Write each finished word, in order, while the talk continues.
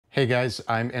Hey guys,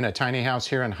 I'm in a tiny house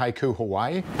here in Haiku,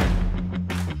 Hawaii.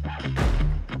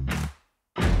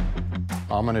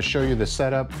 I'm going to show you the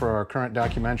setup for our current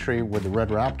documentary with the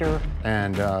V-Raptor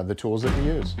and the tools that we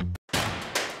use.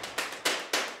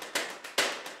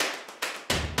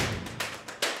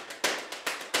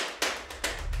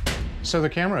 So the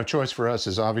camera of choice for us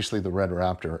is obviously the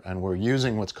V-Raptor, and we're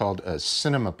using what's called a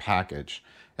cinema package.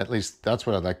 At least that's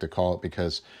what I'd like to call it,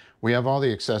 because we have all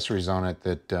the accessories on it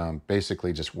that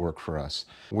basically just work for us.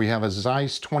 We have a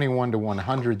Zeiss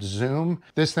 21-100 zoom.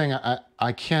 This thing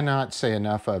I cannot say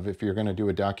enough of if you're gonna do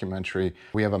a documentary.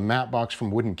 We have a matte box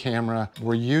from Wooden Camera.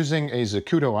 We're using a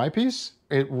Zacuto eyepiece.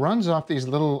 It runs off these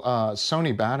little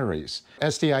Sony batteries.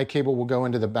 SDI cable will go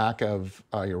into the back of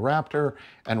your Raptor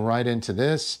and right into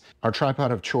this. Our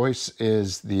tripod of choice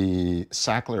is the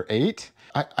Sackler 8.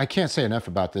 I can't say enough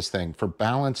about this thing. For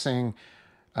balancing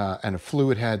and a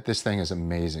fluid head, this thing is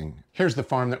amazing. Here's the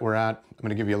farm that we're at. I'm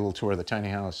gonna give you a little tour of the tiny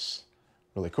house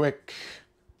really quick.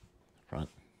 Front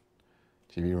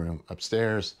TV room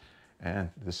upstairs. And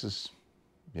this is,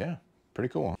 yeah, pretty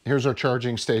cool. Here's our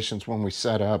charging stations when we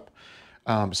set up.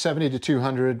 70 to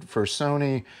 200 for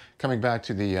Sony, coming back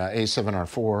to the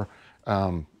A7R4.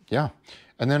 Yeah,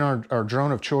 and then our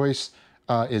drone of choice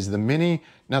is the Mini.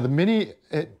 Now the Mini,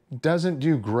 it doesn't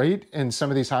do great in some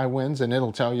of these high winds, and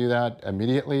it'll tell you that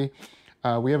immediately.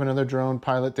 We have another drone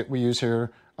pilot that we use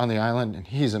here on the island, and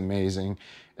he's amazing.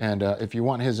 And if you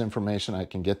want his information, I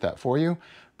can get that for you.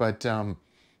 But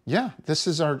yeah, this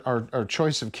is our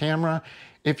choice of camera.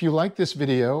 If you like this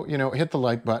video, you know, hit the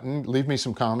like button, leave me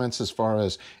some comments as far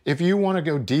as if you want to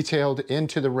go detailed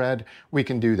into the red, we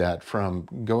can do that, from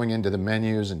going into the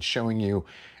menus and showing you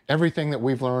everything that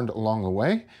we've learned along the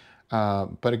way.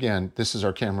 But again, this is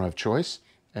our camera of choice,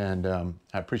 and I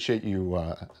appreciate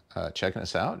you checking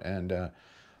us out, and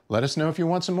let us know if you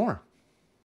want some more.